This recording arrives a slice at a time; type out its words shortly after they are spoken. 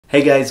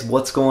Hey guys,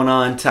 what's going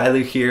on? Tyler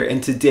here,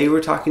 and today we're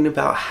talking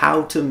about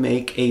how to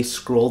make a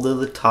scroll to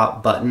the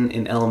top button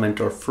in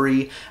Elementor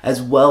Free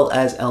as well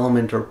as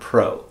Elementor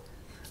Pro.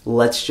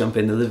 Let's jump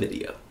into the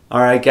video.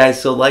 Alright guys,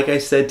 so like I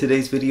said,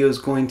 today's video is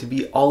going to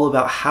be all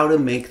about how to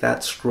make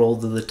that scroll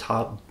to the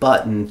top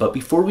button. But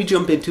before we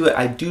jump into it,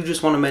 I do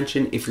just want to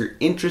mention if you're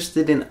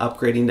interested in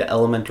upgrading to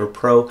Elementor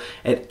Pro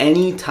at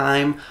any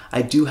time,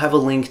 I do have a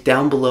link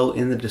down below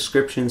in the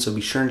description, so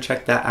be sure and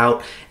check that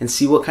out and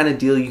see what kind of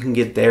deal you can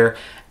get there.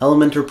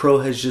 Elementor Pro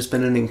has just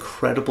been an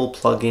incredible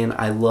plugin.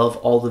 I love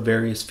all the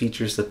various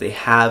features that they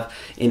have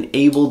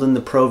enabled in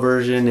the Pro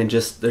version, and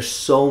just there's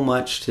so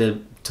much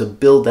to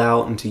build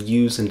out and to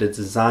use and to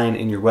design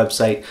in your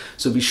website.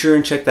 So be sure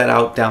and check that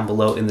out down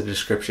below in the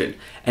description.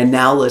 And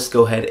now let's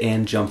go ahead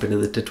and jump into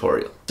the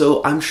tutorial.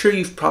 So I'm sure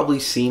you've probably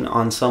seen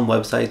on some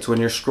websites when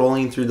you're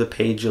scrolling through the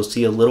page, you'll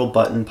see a little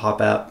button pop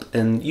up,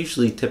 and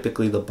usually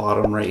typically the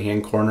bottom right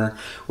hand corner,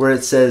 where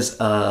it says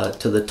to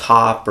the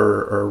top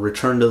or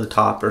return to the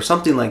top or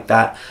something like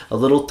that, a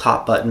little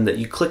top button that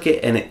you click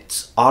it and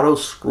it auto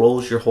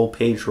scrolls your whole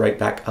page right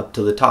back up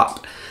to the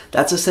top.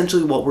 That's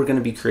essentially what we're going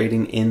to be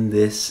creating in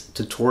this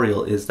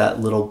tutorial, is that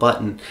little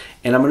button.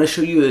 And I'm going to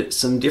show you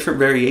some different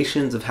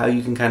variations of how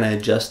you can kind of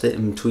adjust it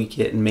and tweak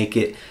it and make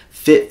it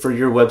fit for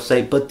your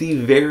website. But the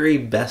very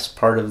best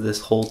part of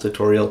this whole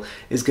tutorial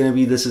is going to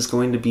be this is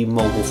going to be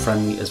mobile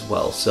friendly as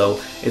well. So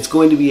it's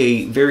going to be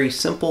a very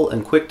simple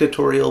and quick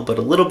tutorial, but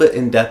a little bit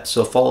in depth.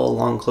 So follow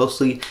along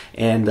closely,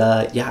 and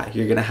yeah,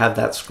 you're going to have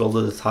that scroll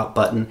to the top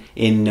button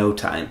in no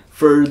time.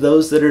 For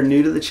those that are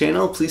new to the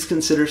channel, please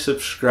consider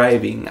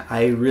subscribing.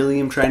 I really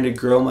am trying to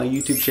grow my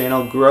YouTube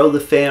channel, grow the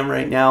fam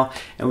right now,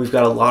 and we've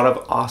got a lot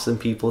of awesome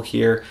people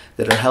here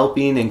that are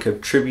helping and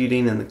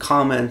contributing in the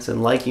comments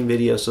and liking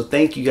videos. So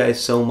thank you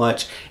guys so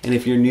much, and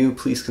if you're new,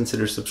 please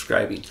consider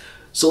subscribing.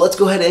 So let's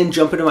go ahead and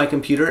jump into my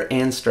computer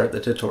and start the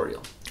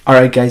tutorial.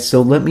 Alright guys,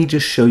 so let me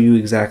just show you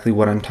exactly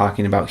what I'm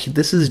talking about.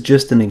 This is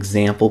just an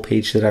example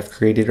page that I've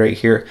created right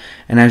here,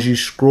 and as you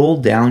scroll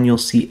down, you'll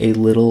see a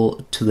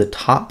little to the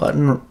top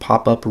button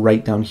pop up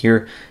right down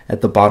here at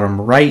the bottom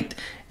right.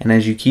 And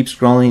as you keep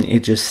scrolling, it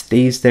just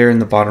stays there in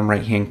the bottom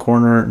right hand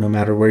corner no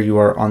matter where you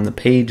are on the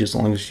page, as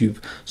long as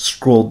you've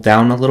scrolled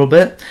down a little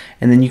bit.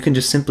 And then you can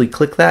just simply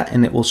click that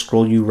and it will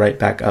scroll you right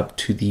back up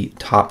to the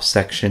top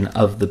section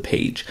of the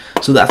page.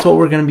 So that's what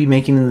we're going to be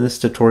making in this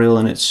tutorial,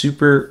 and it's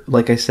super,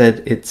 like I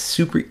said, it's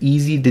super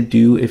easy to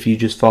do if you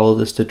just follow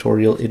this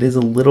tutorial. It is a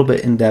little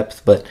bit in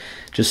depth, but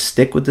just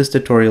stick with this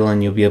tutorial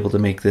and you'll be able to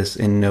make this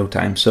in no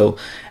time. So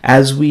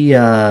as we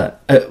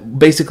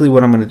basically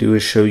what I'm going to do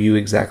is show you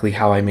exactly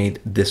how I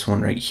made this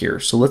one right here.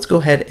 So let's go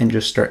ahead and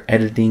just start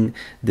editing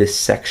this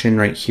section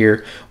right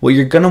here. What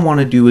you're going to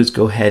want to do is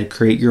go ahead,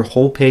 create your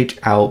whole page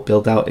out,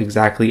 build out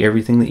exactly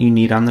everything that you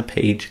need on the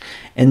page.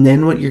 And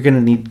then what you're going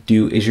to need to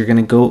do is you're going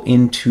to go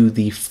into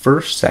the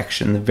first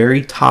section, the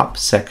very top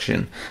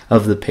section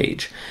of the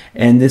page.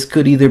 And this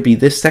could either be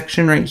this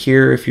section right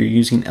here. If you're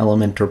using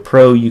Elementor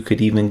Pro, you could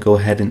even go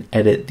ahead and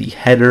edit the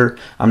header.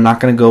 I'm not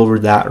going to go over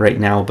that right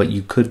now, but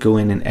you could go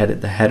in and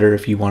edit the header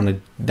if you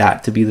wanted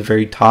that to be the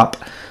very top.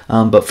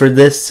 But for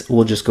this,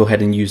 we'll just go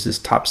ahead and use this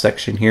top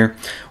section here.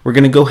 We're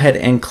going to go ahead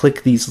and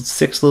click these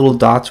 6 little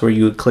dots where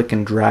you would click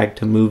and drag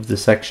to move the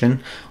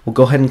section. We'll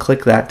go ahead and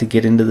click that to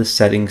get into the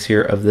settings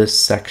here of this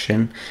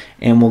section.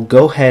 And we'll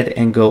go ahead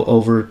and go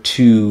over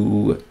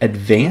to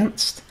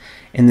Advanced.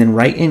 And then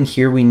right in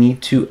here, we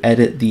need to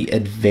edit the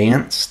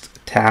Advanced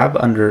tab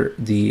under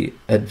the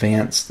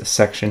Advanced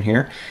section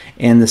here.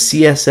 And the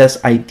CSS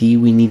ID,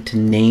 we need to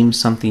name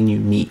something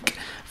unique.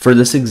 For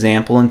this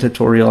example and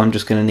tutorial, I'm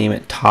just going to name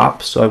it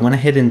top. So I went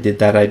ahead and did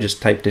that. I just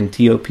typed in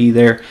TOP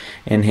there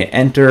and hit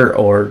enter,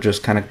 or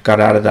just kind of got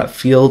out of that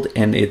field,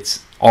 and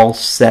it's all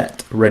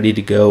set, ready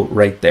to go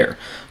right there.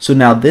 So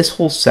now this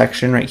whole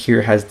section right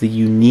here has the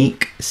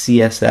unique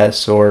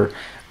CSS or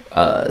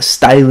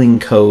styling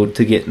code,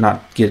 to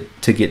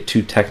get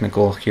too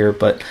technical here,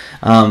 but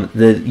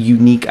the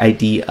unique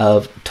ID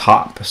of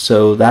top.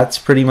 So that's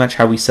pretty much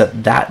how we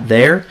set that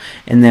there.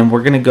 And then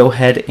we're going to go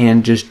ahead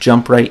and just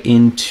jump right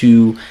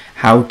into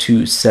how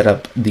to set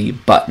up the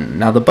button.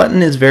 Now the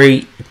button is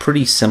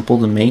pretty simple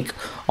to make.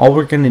 All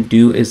we're going to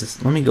do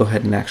is, let me go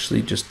ahead and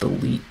actually just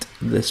delete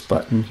this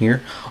button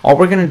here. All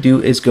we're going to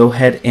do is go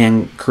ahead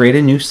and create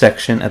a new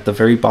section at the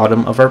very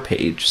bottom of our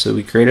page. So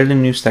we created a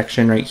new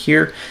section right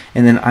here,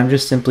 and then I'm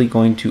just simply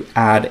going to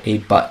add a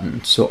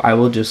button. So I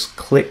will just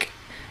click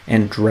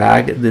and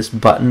drag this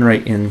button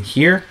right in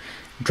here,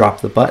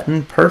 drop the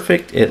button.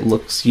 Perfect. It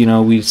looks,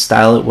 we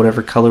style it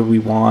whatever color we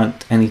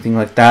want, anything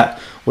like that.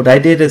 What I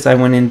did is I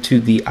went into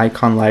the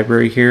icon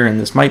library here,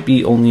 and this might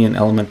be only an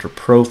Elementor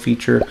Pro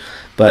feature,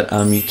 but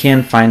you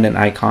can find an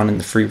icon in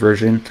the free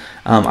version.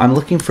 I'm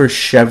looking for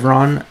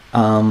chevron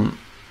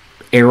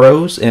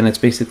arrows, and it's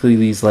basically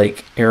these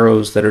like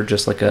arrows that are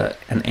just like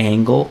an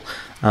angle.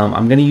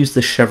 I'm going to use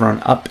the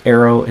chevron up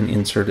arrow and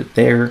insert it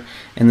there,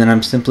 and then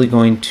I'm simply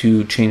going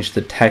to change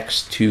the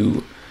text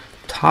to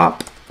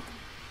top.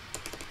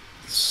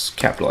 Let's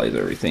capitalize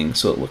everything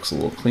so it looks a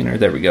little cleaner.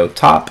 There we go,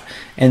 top,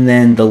 and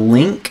then the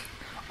link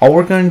all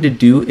we're going to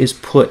do is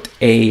put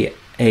a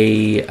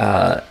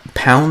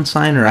pound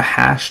sign or a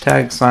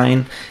hashtag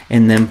sign,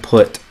 and then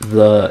put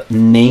the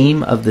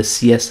name of the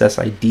CSS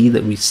ID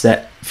that we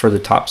set for the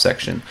top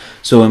section.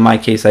 So in my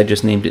case, I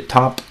just named it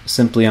top.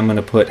 Simply, I'm going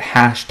to put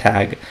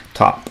hashtag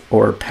top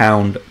or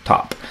pound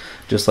top,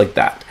 just like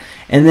that.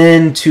 And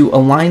then to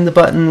align the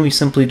button, we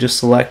simply just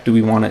select, do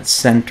we want it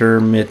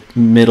center,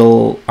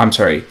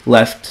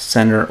 left,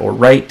 center, or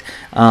right.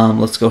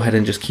 Let's go ahead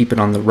and just keep it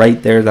on the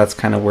right there. That's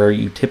kind of where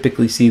you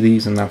typically see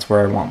these, and that's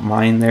where I want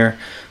mine there.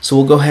 So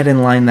we'll go ahead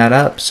and line that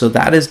up. So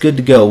that is good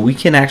to go. We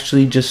can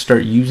actually just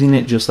start using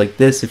it just like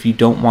this. If you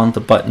don't want the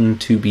button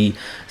to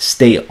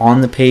stay on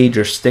the page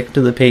or stick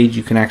to the page,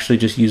 you can actually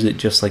just use it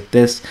just like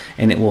this,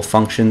 and it will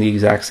function the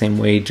exact same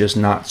way, just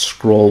not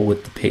scroll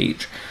with the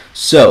page.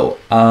 So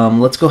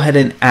let's go ahead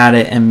and add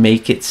it and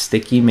make it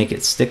sticky, make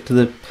it stick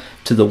to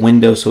the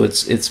window, so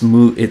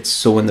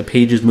so when the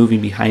page is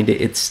moving behind it,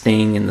 it's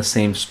staying in the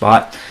same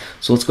spot.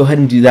 So let's go ahead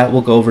and do that.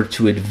 We'll go over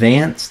to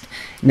advanced.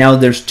 Now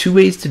there's two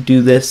ways to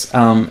do this.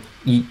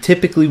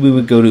 Typically we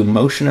would go to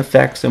motion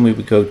effects and we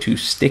would go to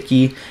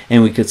sticky,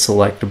 and we could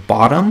select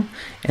bottom,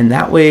 and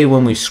that way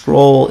when we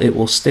scroll it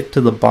will stick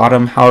to the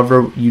bottom.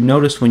 However, you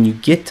notice when you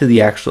get to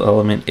the actual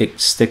element, it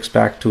sticks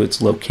back to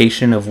its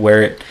location of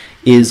where it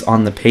is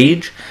on the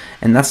page,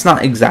 and that's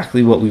not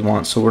exactly what we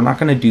want, so we're not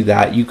going to do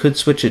that. You could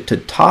switch it to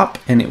top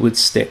and it would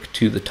stick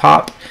to the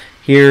top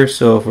here.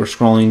 So if we're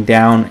scrolling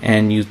down,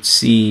 and you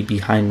see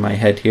behind my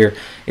head here,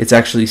 it's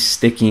actually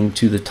sticking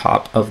to the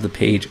top of the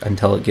page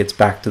until it gets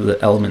back to the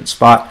element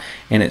spot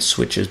and it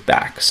switches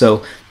back.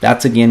 So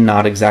that's again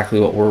not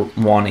exactly what we're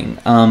wanting.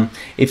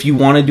 If you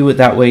want to do it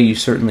that way, you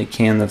certainly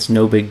can. That's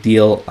no big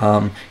deal.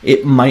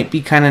 It might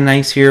be kind of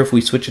nice here if we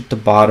switch it to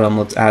bottom.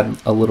 Let's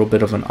add a little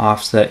bit of an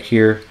offset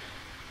here.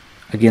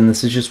 Again,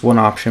 this is just one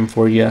option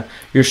for you.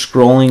 You're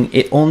scrolling,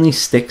 it only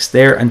sticks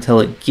there until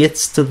it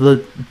gets to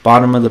the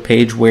bottom of the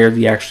page where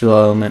the actual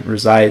element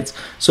resides.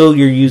 So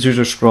your users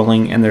are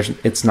scrolling and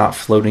it's not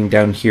floating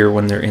down here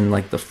when they're in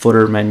like the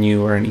footer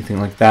menu or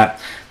anything like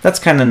that. That's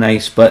kind of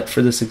nice, but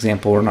for this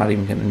example, we're not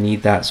even going to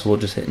need that, so we'll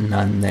just hit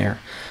none there.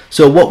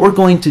 So what we're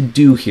going to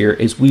do here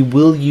is we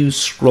will use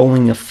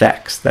scrolling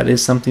effects. That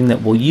is something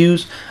that we'll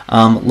use.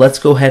 Let's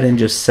go ahead and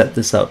just set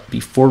this up.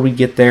 Before we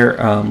get there,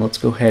 let's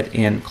go ahead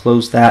and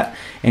close that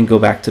and go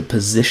back to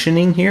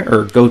positioning here,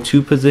 or go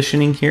to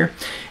positioning here.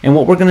 And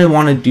what we're going to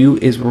want to do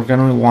is we're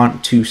going to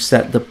want to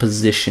set the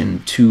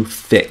position to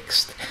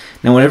fixed.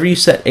 Now, whenever you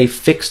set a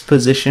fixed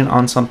position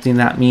on something,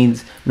 that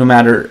means no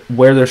matter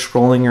where they're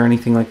scrolling or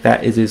anything like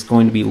that, it is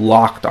going to be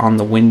locked on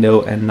the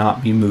window and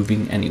not be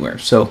moving anywhere.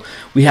 So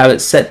we have it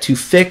set to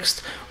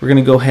fixed. We're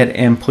going to go ahead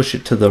and push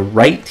it to the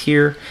right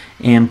here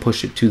and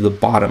push it to the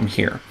bottom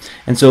here.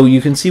 And so you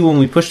can see when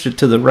we pushed it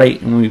to the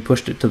right and when we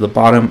pushed it to the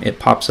bottom, it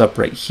pops up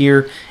right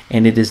here,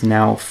 and it is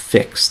now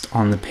fixed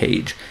on the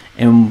page.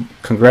 And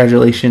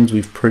congratulations,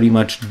 we've pretty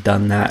much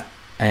done that.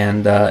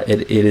 And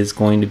it is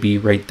going to be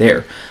right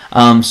there.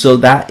 So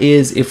that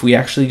is, if we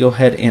actually go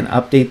ahead and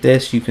update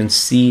this, you can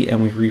see,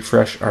 and we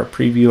refresh our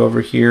preview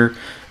over here,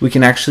 we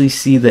can actually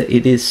see that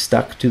it is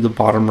stuck to the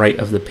bottom right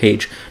of the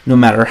page. No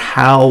matter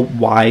how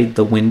wide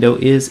the window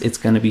is, it's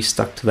going to be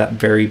stuck to that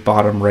very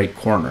bottom right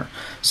corner.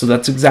 So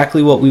that's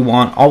exactly what we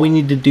want. All we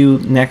need to do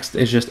next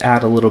is just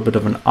add a little bit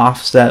of an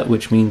offset,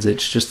 which means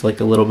it's just like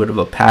a little bit of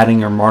a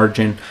padding or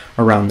margin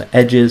around the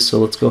edges. So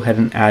let's go ahead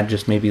and add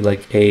just maybe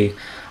like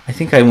I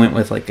think I went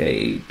with like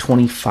a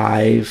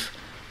 25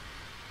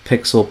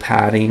 pixel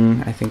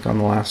padding, I think, on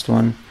the last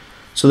one.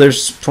 So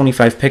there's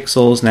 25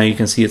 pixels. Now you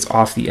can see it's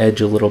off the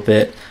edge a little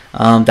bit.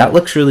 That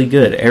looks really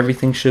good.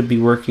 Everything should be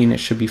working. It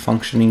should be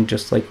functioning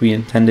just like we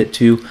intend it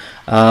to.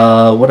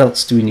 What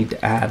else do we need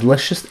to add?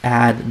 Let's just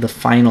add the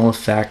final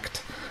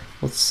effect.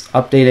 Let's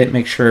update it,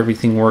 make sure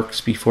everything works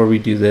before we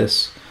do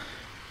this.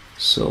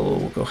 So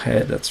we'll go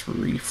ahead, that's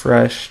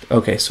refreshed.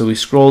 Okay, so we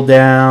scroll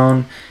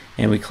down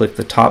and we click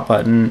the top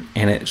button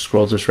and it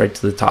scrolls us right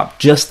to the top.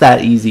 Just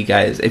that easy,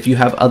 guys. If you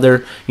have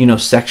other,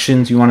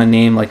 sections you want to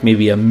name, like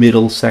maybe a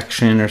middle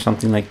section or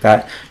something like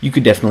that, you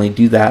could definitely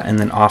do that and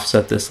then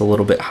offset this a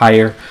little bit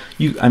higher.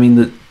 I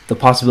mean, the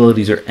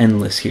possibilities are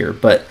endless here,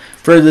 but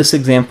for this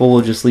example,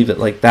 we'll just leave it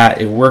like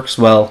that. It works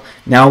well.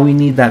 Now we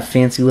need that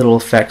fancy little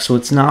effect so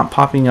it's not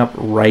popping up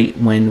right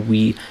when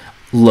we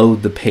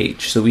load the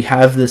page. So we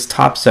have this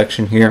top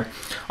section here.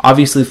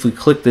 Obviously, if we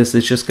click this,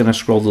 it's just going to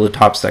scroll to the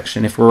top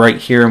section. If we're right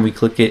here and we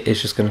click it, it's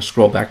just going to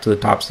scroll back to the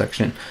top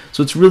section.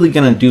 So it's really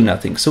going to do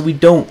nothing. So we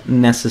don't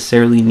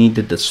necessarily need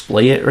to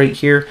display it right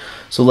here.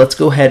 So let's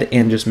go ahead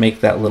and just make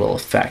that little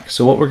effect.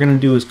 So what we're going to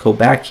do is go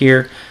back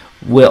here.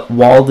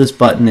 While this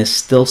button is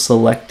still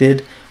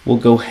selected, we'll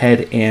go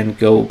ahead and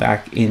go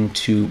back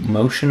into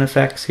motion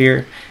effects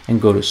here and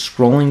go to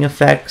scrolling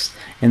effects.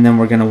 And then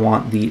we're going to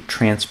want the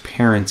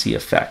transparency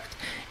effect.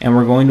 And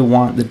we're going to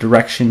want the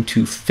direction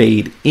to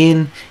fade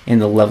in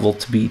and the level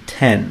to be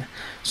 10.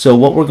 So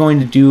what we're going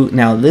to do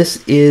now,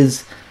 this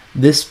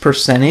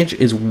percentage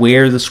is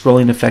where the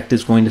scrolling effect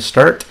is going to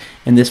start,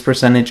 and this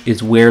percentage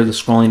is where the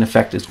scrolling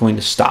effect is going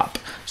to stop.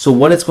 So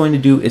what it's going to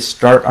do is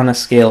start on a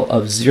scale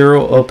of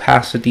 0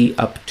 opacity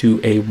up to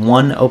a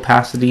 1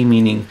 opacity,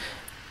 meaning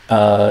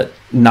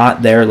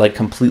not there, like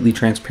completely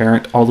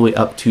transparent, all the way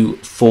up to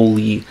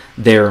fully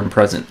there and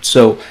present.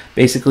 So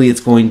basically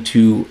it's going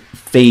to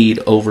fade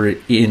over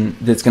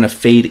that's going to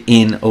fade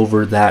in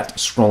over that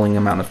scrolling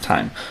amount of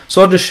time.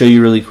 So I'll just show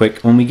you really quick.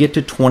 When we get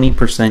to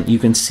 20%, you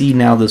can see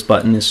now this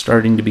button is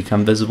starting to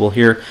become visible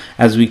here.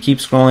 As we keep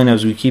scrolling,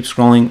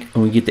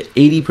 and we get to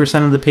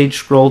 80% of the page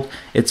scrolled,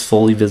 it's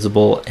fully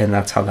visible, and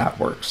that's how that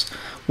works.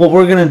 What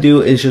we're going to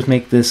do is just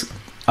make this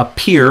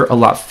appear a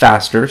lot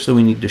faster, so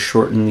we need to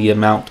shorten the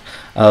amount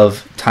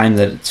of time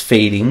that it's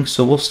fading.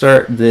 So we'll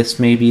start this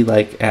maybe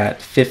like at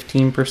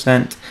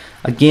 15%.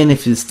 Again,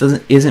 if this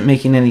isn't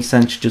making any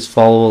sense, just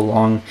follow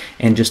along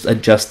and just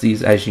adjust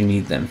these as you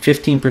need them.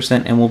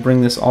 15%, and we'll bring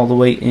this all the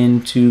way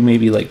into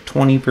maybe like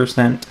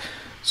 20%.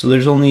 So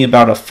there's only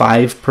about a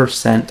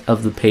 5%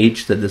 of the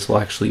page that this will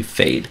actually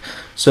fade.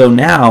 So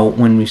now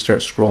when we start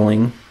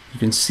scrolling, you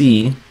can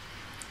see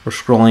we're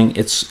scrolling,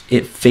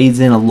 it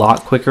fades in a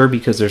lot quicker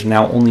because there's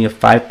now only a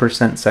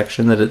 5%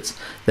 section that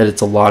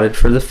it's allotted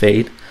for the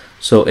fade.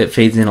 So it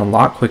fades in a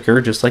lot quicker,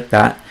 just like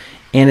that.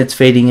 And it's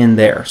fading in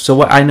there. So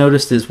what I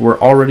noticed is we're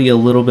already a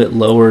little bit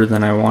lower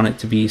than I want it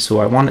to be. So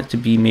I want it to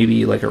be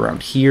maybe like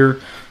around here.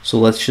 So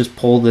let's just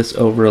pull this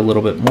over a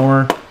little bit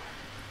more.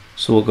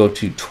 So we'll go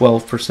to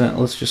 12%.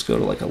 Let's just go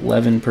to like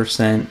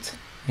 11%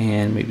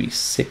 and maybe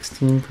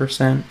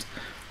 16%.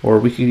 Or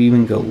we could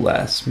even go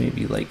less,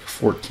 maybe like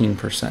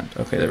 14%.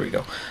 Okay, there we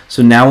go.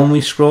 So now when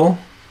we scroll,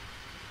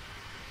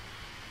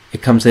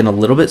 it comes in a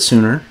little bit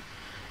sooner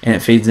and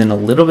it fades in a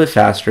little bit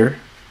faster,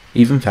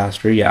 even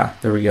faster. Yeah,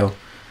 there we go.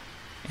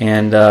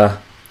 And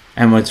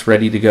it's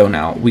ready to go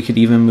now. We could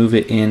even move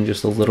it in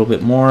just a little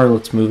bit more.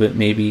 Let's move it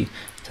maybe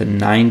to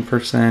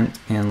 9%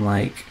 and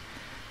like,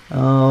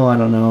 oh, I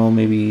don't know,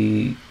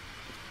 maybe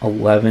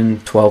 11,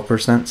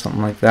 12%,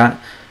 something like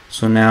that.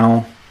 So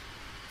now,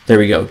 there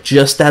we go.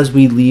 Just as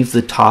we leave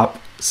the top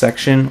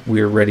section,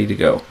 we're ready to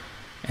go.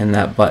 And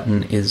that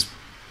button is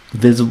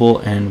visible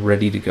and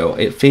ready to go.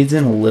 It fades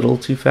in a little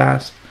too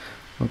fast.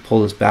 I'll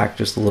pull this back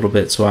just a little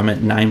bit. So I'm at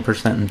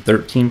 9% and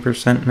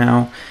 13%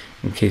 now,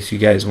 in case you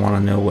guys want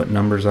to know what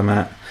numbers I'm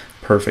at.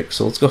 Perfect.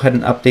 So let's go ahead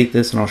and update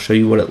this and I'll show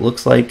you what it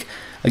looks like.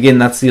 Again,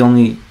 that's the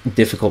only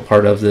difficult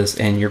part of this,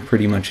 and you're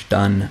pretty much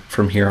done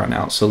from here on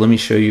out. So let me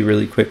show you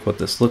really quick what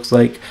this looks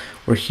like.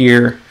 We're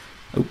here.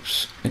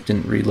 Oops, it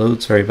didn't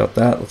reload. Sorry about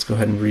that. Let's go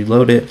ahead and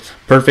reload it.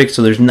 Perfect.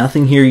 So there's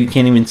nothing here. You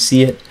can't even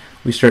see it.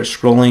 We start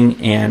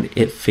scrolling and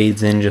it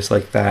fades in just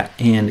like that,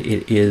 and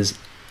it is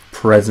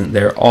present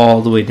there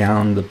all the way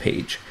down the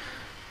page.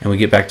 And we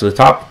get back to the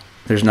top.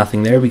 There's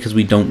nothing there because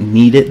we don't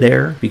need it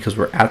there because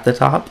we're at the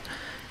top.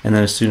 And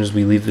then as soon as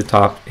we leave the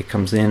top, it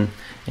comes in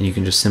and you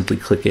can just simply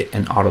click it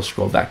and auto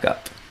scroll back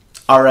up.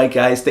 Alright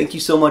guys, thank you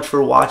so much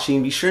for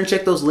watching. Be sure and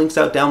check those links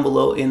out down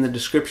below in the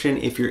description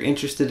if you're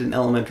interested in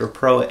Elementor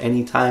Pro at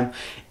any time.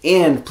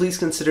 And please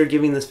consider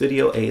giving this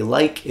video a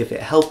like if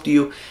it helped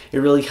you. It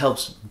really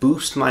helps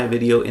boost my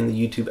video in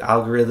the YouTube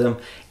algorithm.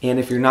 And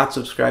if you're not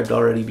subscribed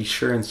already, be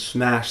sure and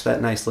smash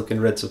that nice looking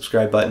red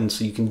subscribe button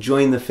so you can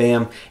join the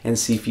fam and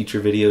see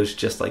future videos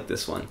just like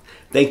this one.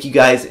 Thank you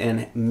guys,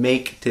 and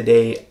make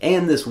today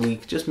and this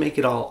week, just make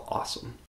it all awesome.